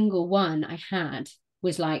every single one I had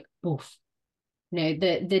was like, oof, you know,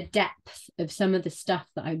 the depth of some of the stuff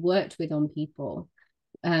that I worked with on people,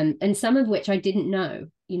 and some of which I didn't know.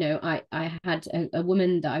 You know, I had a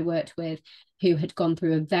woman that I worked with who had gone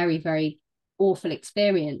through a very, very awful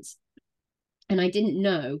experience, and I didn't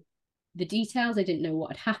know the details. I didn't know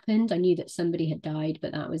what had happened. I knew that somebody had died,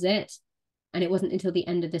 but that was it. And it wasn't until the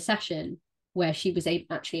end of the session where she was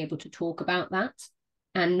actually able to talk about that.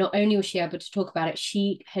 And not only was she able to talk about it,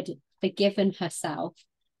 she had forgiven herself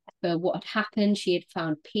for what had happened. She had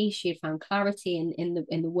found peace. She had found clarity in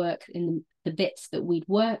the work, in the bits that we'd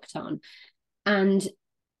worked on. And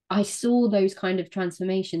I saw those kind of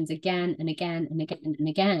transformations again and again and again and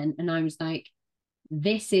again. And I was like,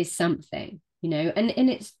 this is something, you know,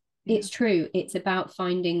 and it's true. It's about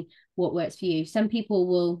finding what works for you. Some people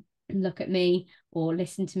will look at me or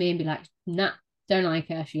listen to me and be like, nah, don't like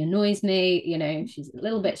her. She annoys me. You know, she's a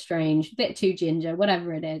little bit strange, a bit too ginger,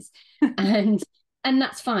 whatever it is. and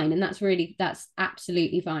that's fine. And that's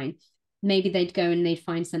absolutely fine. Maybe they'd go and they'd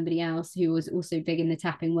find somebody else who was also big in the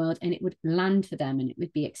tapping world, and it would land for them and it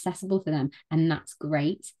would be accessible for them. And that's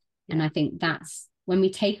great. Yeah. And I think that's when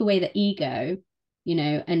we take away the ego, you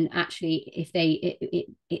know, and actually if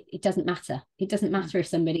it doesn't matter. It doesn't matter if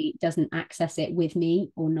somebody doesn't access it with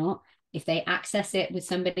me or not. If they access it with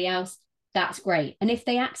somebody else, that's great. And if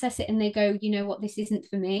they access it and they go, you know what, this isn't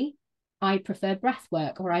for me, I prefer breath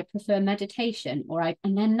work, or I prefer meditation,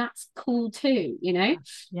 and then that's cool too, you know.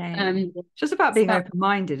 It's just about being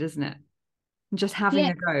open-minded, isn't it? And just having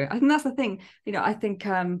a go. I think that's the thing. You know, I think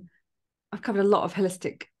I've covered a lot of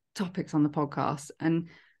holistic topics on the podcast, and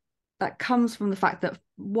that comes from the fact that,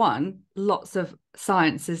 one, lots of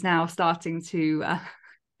science is now starting to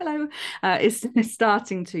is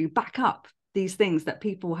starting to back up these things that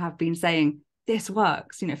people have been saying, this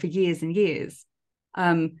works, you know, for years and years.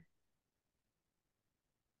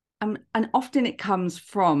 And often it comes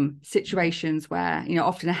from situations where, you know,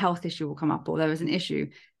 often a health issue will come up, or there is an issue,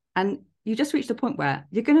 and you just reach the point where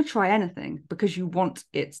you're going to try anything because you want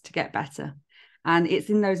it to get better. And it's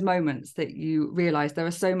in those moments that you realize there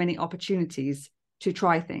are so many opportunities to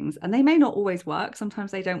try things, and they may not always work.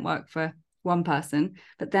 Sometimes they don't work for one person,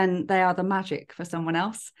 but then they are the magic for someone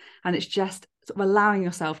else. And it's just sort of allowing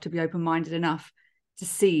yourself to be open-minded enough to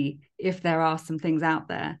see if there are some things out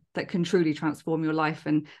there that can truly transform your life.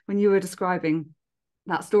 And when you were describing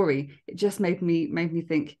that story, it just made me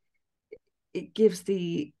think it gives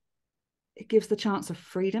the chance of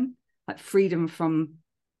freedom, like freedom from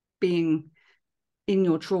being in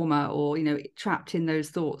your trauma, or, you know, trapped in those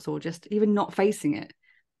thoughts, or just even not facing it.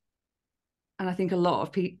 And I think a lot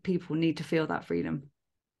of people need to feel that freedom.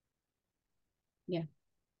 Yeah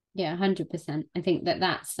 100%. I think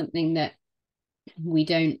that's something that we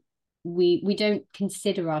don't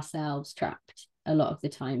consider ourselves trapped a lot of the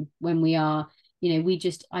time when we are, you know, we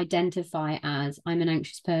just identify as, I'm an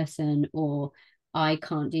anxious person, or I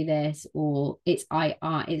can't do this, or it's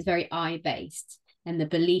very I based, and the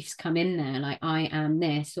beliefs come in there like, I am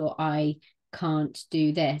this, or I can't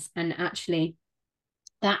do this. And actually,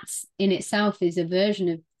 that's in itself is a version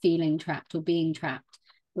of feeling trapped or being trapped.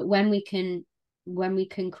 But when we can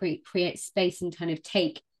create space and kind of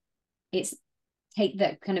take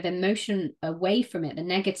that kind of emotion away from it, the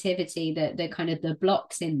negativity, the kind of the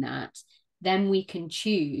blocks in that, then we can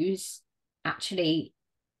choose, actually,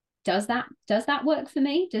 does that work for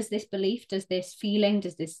me? Does this belief, does this feeling,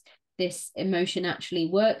 does this emotion actually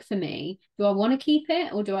work for me? Do I want to keep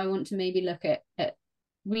it, or do I want to maybe look at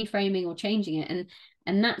reframing or changing it?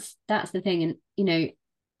 And that's the thing. And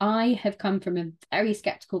I have come from a very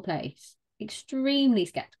skeptical place, extremely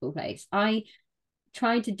skeptical place. I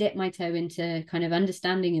tried to dip my toe into kind of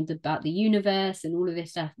understanding about the universe and all of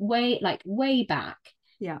this stuff way back.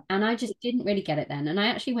 Yeah. And I just didn't really get it then. And I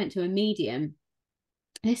actually went to a medium.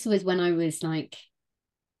 This was when I was like,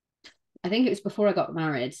 I think it was before I got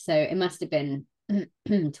married. So it must have been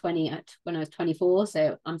 20 when I was 24.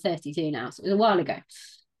 So I'm 32 now. So it was a while ago.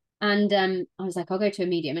 And I was like, I'll go to a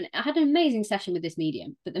medium. And I had an amazing session with this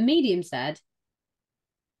medium. But the medium said,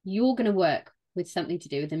 you're going to work with something to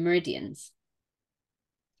do with the meridians.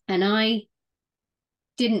 And I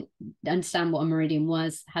didn't understand what a meridian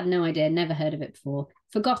was, had no idea, never heard of it before,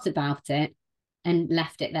 forgot about it and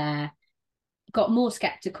left it there. Got more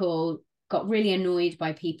skeptical, got really annoyed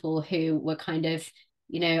by people who were kind of,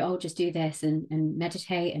 oh, just do this and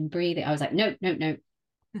meditate and breathe. I was like, no. And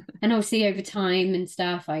obviously over time and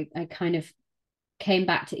stuff, I kind of came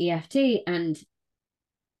back to EFT and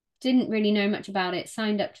didn't really know much about it,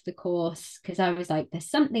 signed up to the course because I was like, there's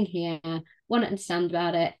something here, want to understand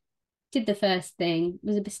about it. Did the first thing,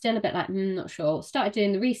 was still a bit like, not sure. Started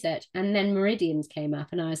doing the research, and then meridians came up,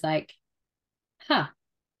 and I was like,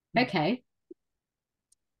 okay,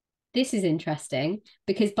 this is interesting.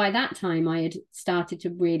 Because by that time, I had started to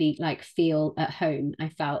really like feel at home. I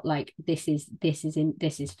felt like this is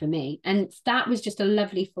for me, and that was just a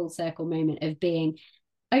lovely full circle moment of being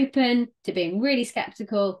open to being really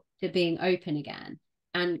skeptical to being open again,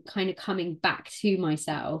 and kind of coming back to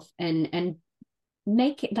myself and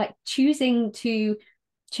make it like choosing to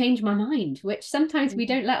change my mind, which sometimes we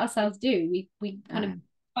don't let ourselves do. We kind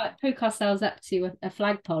of poke ourselves up to a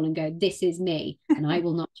flagpole and go, this is me and I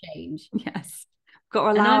will not change. Yes,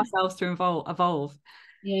 got to allow ourselves to evolve.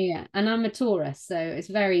 Yeah. And I'm a Taurus, so it's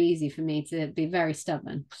very easy for me to be very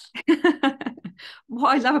stubborn.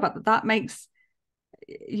 What I love about that makes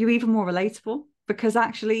you even more relatable, because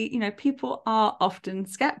actually, people are often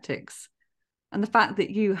skeptics. And the fact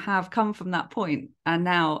that you have come from that point and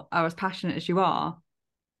now are as passionate as you are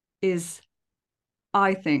is,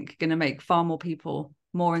 I think, going to make far more people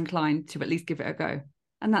more inclined to at least give it a go.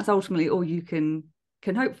 And that's ultimately all you can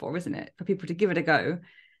hope for, isn't it? For people to give it a go,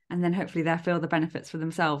 and then hopefully they'll feel the benefits for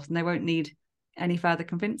themselves and they won't need any further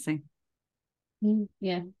convincing.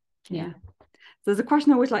 Yeah. So there's a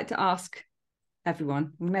question I always like to ask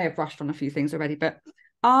everyone. We may have brushed on a few things already, but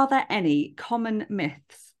are there any common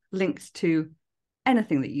myths linked to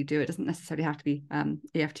anything that you do? It doesn't necessarily have to be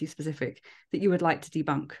EFT specific, that you would like to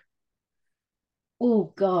debunk?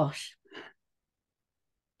 Oh gosh,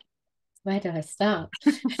 where do I start?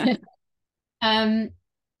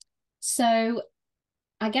 So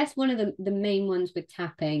I guess one of the main ones with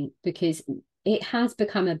tapping, because it has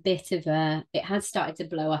become it has started to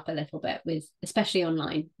blow up a little bit with, especially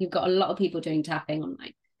online. You've got a lot of people doing tapping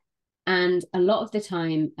online. And a lot of the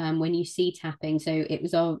time, when you see tapping, so it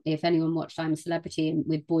was all, if anyone watched I'm a Celebrity and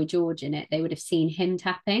with Boy George in it, they would have seen him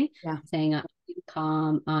tapping, saying, I'm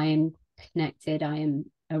calm, I am connected, I am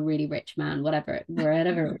a really rich man, whatever.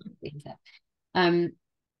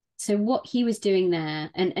 So what he was doing there,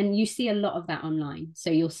 and you see a lot of that online. So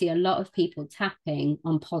you'll see a lot of people tapping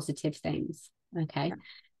on positive things. Okay. Yeah.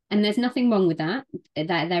 And there's nothing wrong with that.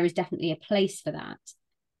 There is definitely a place for that.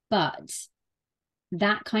 But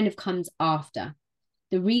that kind of comes after.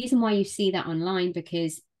 The reason why you see that online,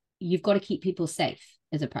 because you've got to keep people safe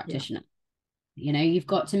as a practitioner. You've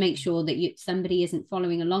got to make sure that somebody isn't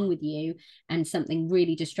following along with you and something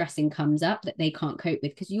really distressing comes up that they can't cope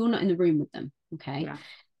with, because you're not in the room with them. Okay. Yeah.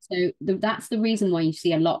 So that's the reason why you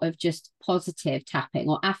see a lot of just positive tapping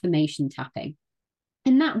or affirmation tapping.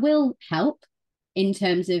 And that will help in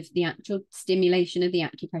terms of the actual stimulation of the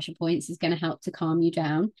acupressure points, is going to help to calm you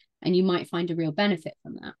down. And you might find a real benefit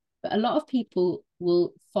from that. But a lot of people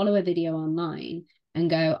will follow a video online and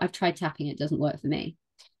go, I've tried tapping, it doesn't work for me.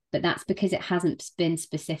 But that's because it hasn't been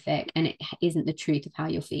specific and it isn't the truth of how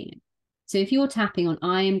you're feeling. So if you're tapping on,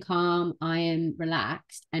 I am calm, I am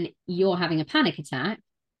relaxed, and you're having a panic attack,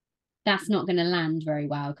 that's not going to land very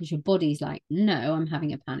well, because your body's like, no, I'm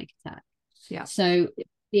having a panic attack. Yeah. So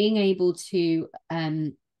being able to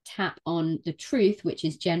tap on the truth, which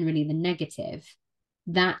is generally the negative,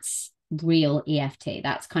 that's real EFT.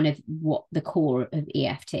 That's kind of what the core of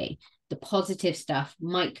EFT. The positive stuff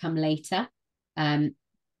might come later.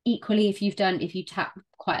 Equally, if you tap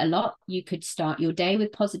quite a lot, you could start your day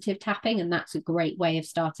with positive tapping, and that's a great way of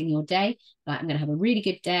starting your day. Like, I'm going to have a really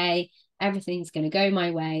good day, everything's going to go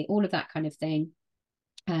my way, all of that kind of thing.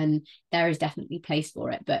 There is definitely place for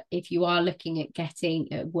it. But if you are looking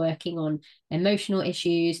at working on emotional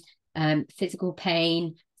issues, physical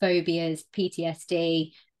pain, phobias,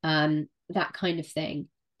 PTSD, that kind of thing,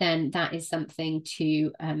 then that is something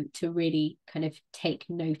to really kind of take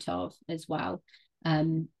note of as well.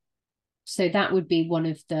 So that would be one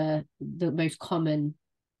of the most common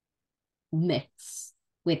myths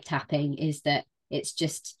with tapping, is that it's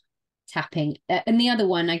just tapping. And the other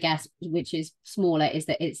one, I guess, which is smaller, is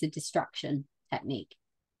that it's a distraction technique.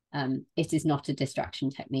 It is not a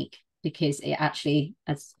distraction technique, because it actually,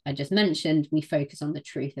 as I just mentioned, we focus on the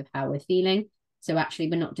truth of how we're feeling. So actually,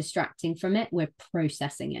 we're not distracting from it, we're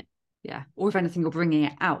processing it. Yeah. Or if anything, you're bringing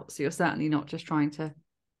it out. So you're certainly not just trying to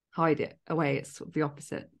hide it away. It's sort of the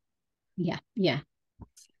opposite. Yeah. Yeah.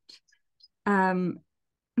 And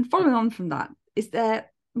following on from that, is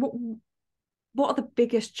there, what are the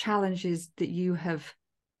biggest challenges that you have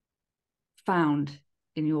found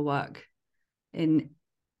in your work in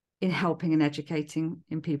helping and educating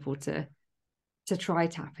in people to try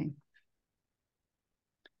tapping?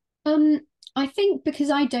 I think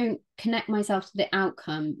because I don't connect myself to the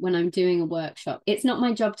outcome when I'm doing a workshop, it's not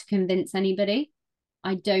my job to convince anybody.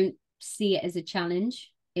 I don't see it as a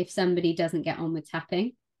challenge if somebody doesn't get on with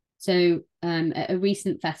tapping. So at a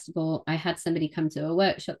recent festival, I had somebody come to a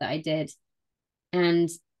workshop that I did, and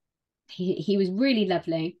he was really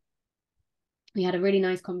lovely. We had a really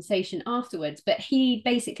nice conversation afterwards, but he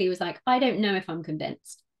basically was like, I don't know if I'm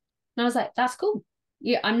convinced. And I was like, that's cool.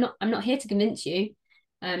 Yeah, I'm not here to convince you.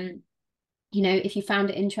 If you found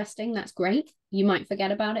it interesting, that's great. You might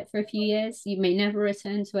forget about it for a few years. You may never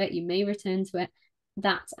return to it. You may return to it.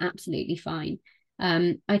 That's absolutely fine.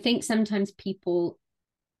 I think sometimes people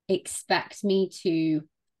expect me to,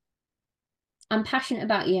 I'm passionate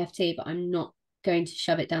about EFT, but I'm not going to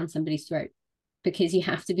shove it down somebody's throat, because you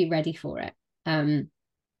have to be ready for it.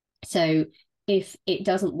 So if it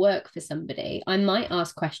doesn't work for somebody, I might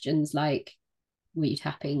ask questions like, were you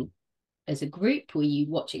tapping as a group? Were you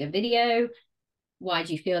watching a video? Why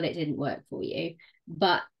do you feel it didn't work for you?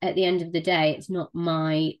 But at the end of the day, it's not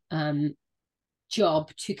my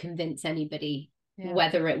job to convince anybody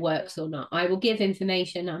whether it works or not. I will give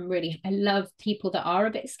information. I love people that are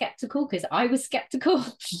a bit skeptical, because I was skeptical.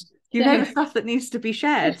 You know the stuff that needs to be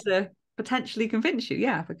shared to potentially convince you,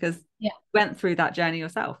 because you went through that journey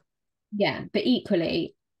yourself. Yeah, but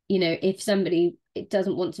equally, if somebody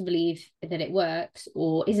doesn't want to believe that it works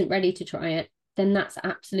or isn't ready to try it, then that's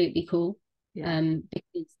absolutely cool.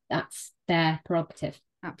 Because that's their prerogative.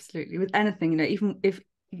 Absolutely. With anything, even if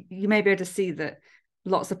you may be able to see that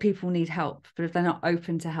lots of people need help, but if they're not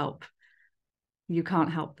open to help, you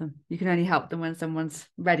can't help them. You can only help them when someone's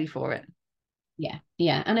ready for it.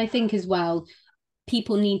 Yeah. And I think as well,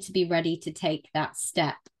 people need to be ready to take that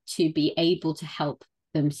step to be able to help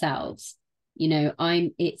themselves.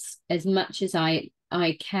 It's as much as I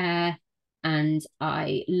care and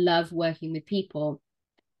I love working with people,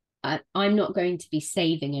 I'm not going to be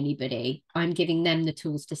saving anybody. I'm giving them the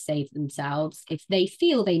tools to save themselves if they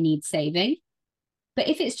feel they need saving. But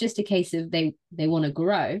if it's just a case of they want to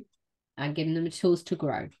grow, I'm giving them the tools to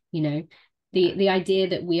grow. The idea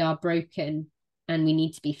that we are broken and we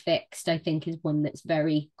need to be fixed, I think, is one that's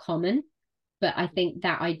very common. But I think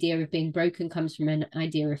that idea of being broken comes from an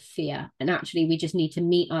idea of fear. And actually, we just need to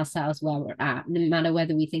meet ourselves where we're at, no matter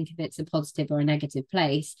whether we think of it's a positive or a negative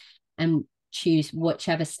place, and choose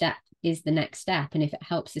whichever step is the next step. And if it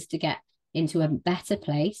helps us to get into a better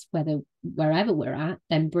place, wherever we're at,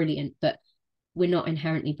 then brilliant. But we're not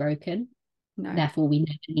inherently broken. No. Therefore, we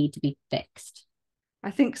never need to be fixed.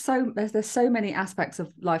 I think there's so many aspects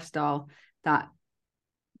of lifestyle that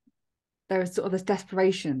there is sort of this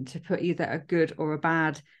desperation to put either a good or a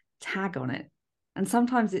bad tag on it. And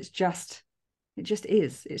sometimes it just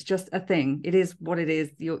is. It's just a thing. It is what it is.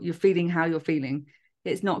 You're feeling how you're feeling.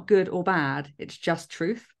 It's not good or bad. It's just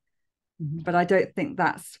truth. Mm-hmm. But I don't think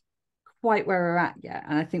that's quite where we're at yet.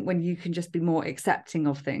 And I think when you can just be more accepting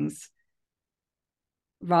of things,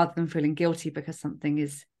 rather than feeling guilty because something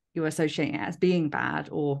is, you're associating it as being bad,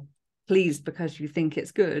 or pleased because you think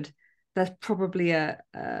it's good, there's probably a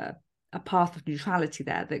path of neutrality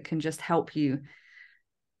there that can just help you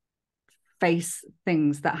face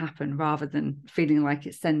things that happen, rather than feeling like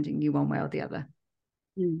it's sending you one way or the other.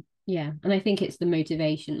 Yeah. And I think it's the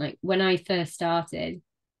motivation. Like when I first started,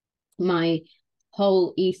 my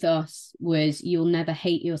whole ethos was you'll never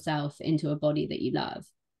hate yourself into a body that you love.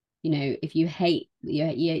 You know, if you hate,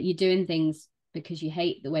 you're doing things because you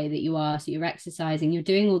hate the way that you are. So you're exercising, you're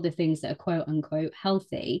doing all the things that are quote unquote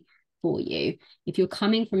healthy for you. If you're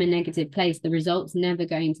coming from a negative place, the result's never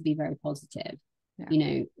going to be very positive. Yeah. You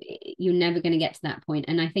know, you're never going to get to that point.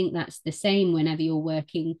 And I think that's the same whenever you're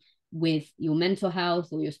working with your mental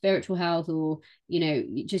health or your spiritual health, or, you know,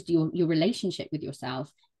 just your relationship with yourself.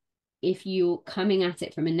 If you're coming at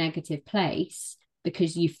it from a negative place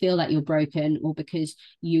because you feel like you're broken, or because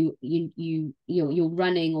you're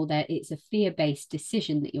running, or that it's a fear-based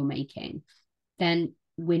decision that you're making, then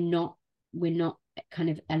we're not kind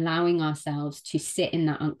of allowing ourselves to sit in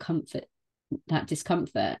that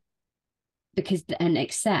discomfort, because and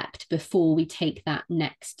accept before we take that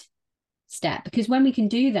next step. Because when we can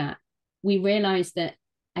do that, we realize that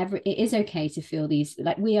it is okay to feel these,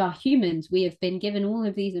 like, we are humans, we have been given all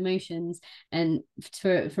of these emotions, and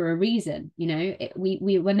for a reason, you know,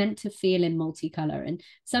 we're meant to feel in multicolor, and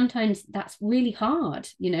sometimes that's really hard.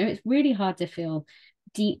 You know, it's really hard to feel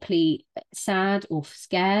deeply sad or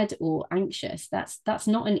scared or anxious. That's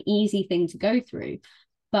not an easy thing to go through,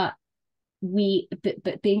 but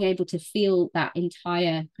being able to feel that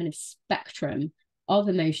entire kind of spectrum of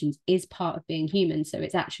emotions is part of being human. So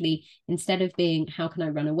it's actually, instead of being, how can I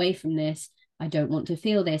run away from this, I don't want to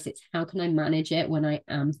feel this, it's how can I manage it when I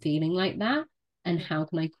am feeling like that, and how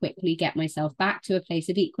can I quickly get myself back to a place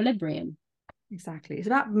of equilibrium. Exactly. It's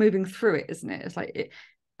about moving through it, isn't it? It's like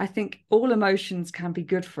I think all emotions can be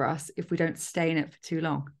good for us if we don't stay in it for too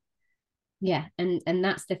long. Yeah, and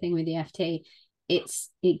that's the thing with EFT.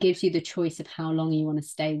 It gives you the choice of how long you want to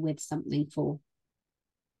stay with something for.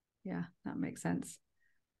 Yeah, that makes sense.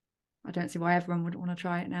 I don't see why everyone wouldn't want to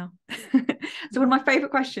try it now. So one of my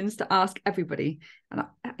favorite questions to ask everybody, and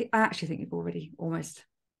I actually think you've already almost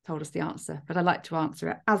told us the answer, but I like to answer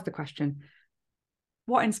it as the question: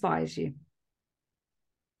 what inspires you?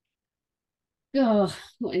 Oh,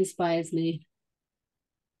 what inspires me?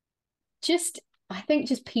 I think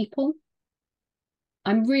just people.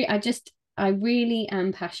 I really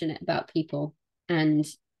am passionate about people, and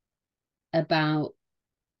about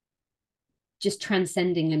just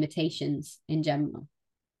transcending limitations in general,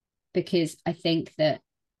 because I think that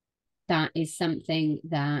is something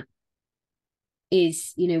that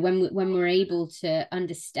is, you know, when we're able to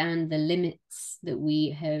understand the limits that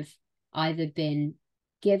we have either been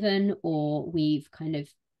given or we've kind of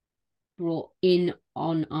brought in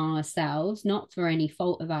on ourselves, not for any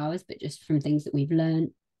fault of ours, but just from things that we've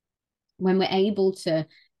learned. When we're able to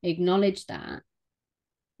acknowledge that,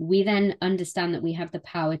 we then understand that we have the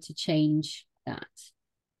power to change that.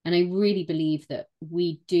 And I really believe that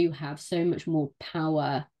we do have so much more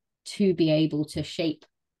power to be able to shape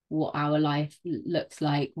what our life looks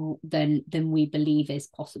like than we believe is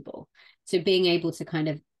possible. So being able to kind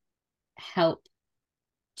of help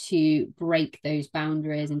to break those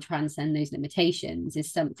boundaries and transcend those limitations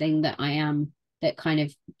is something that that kind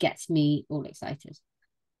of gets me all excited.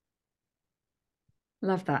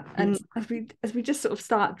 Love that. And as we just sort of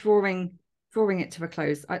start drawing it to a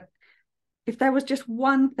close, if there was just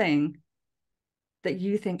one thing that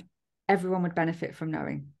you think everyone would benefit from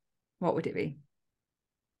knowing, what would it be?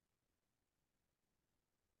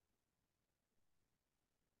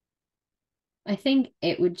 I think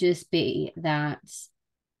it would just be that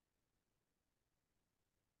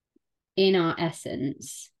in our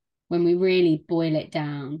essence, when we really boil it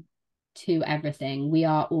down to everything, we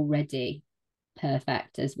are already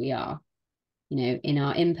perfect as we are. You know, in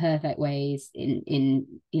our imperfect ways,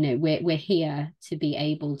 in you know, we're here to be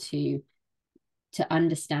able to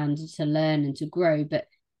understand, to learn, and to grow. But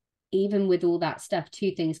even with all that stuff,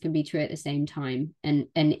 two things can be true at the same time. And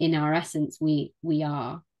in our essence, we're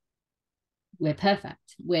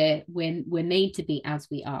perfect. We're made to be as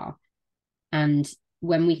we are. And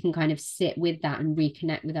when we can kind of sit with that and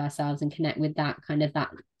reconnect with ourselves and connect with that kind of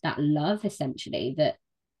that love, essentially, that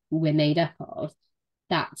we're made up of,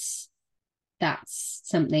 that's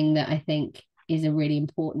something that I think is a really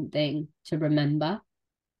important thing to remember,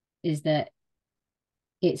 is that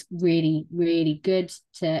it's really, really good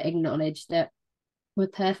to acknowledge that we're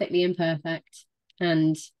perfectly imperfect,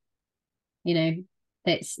 and you know,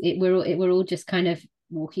 we're all just kind of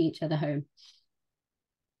walking each other home.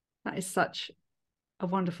 That is such a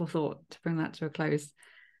wonderful thought to bring that to a close.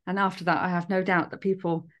 And after that, I have no doubt that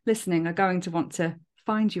people listening are going to want to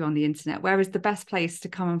find you on the internet. Where is the best place to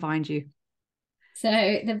come and find you? So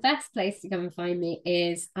the best place to come and find me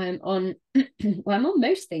is I'm on well, I'm on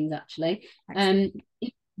most things actually.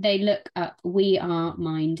 they look up We Are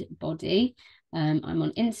Mind Body. I'm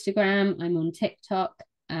on Instagram, I'm on TikTok.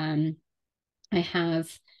 I have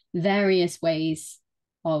various ways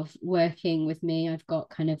of working with me. I've got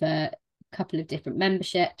kind of a couple of different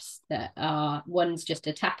memberships that are, one's just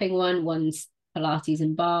a tapping one, one's Pilates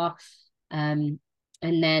and bar. And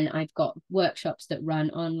then I've got workshops that run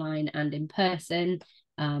online and in person,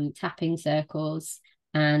 tapping circles,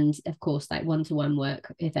 and of course like one-to-one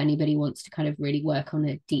work if anybody wants to kind of really work on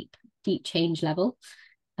a deep change level,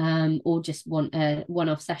 or just want a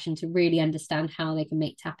one-off session to really understand how they can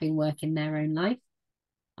make tapping work in their own life.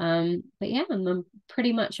 But yeah, I'm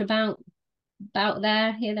pretty much about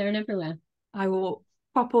there, here, there and everywhere. I will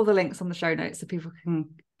pop all the links on the show notes so people can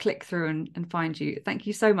click through and find you. Thank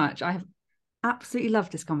you so much. I have absolutely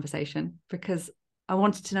loved this conversation because I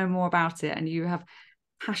wanted to know more about it, and you have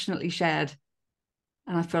passionately shared,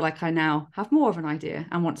 and I feel like I now have more of an idea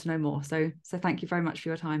and want to know more. So thank you very much for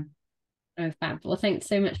your time. Oh, fab. Well, thanks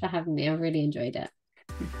so much for having me. I really enjoyed it.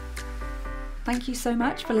 Thank you so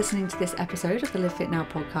much for listening to this episode of the Live Fit Now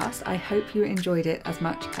podcast. I hope you enjoyed it as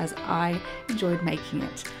much as I enjoyed making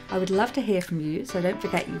it. I would love to hear from you, so don't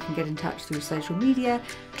forget you can get in touch through social media,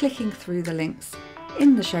 clicking through the links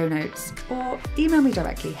in the show notes, or email me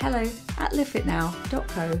directly,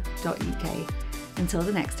 hello@livefitnow.co.uk. Until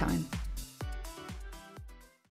the next time.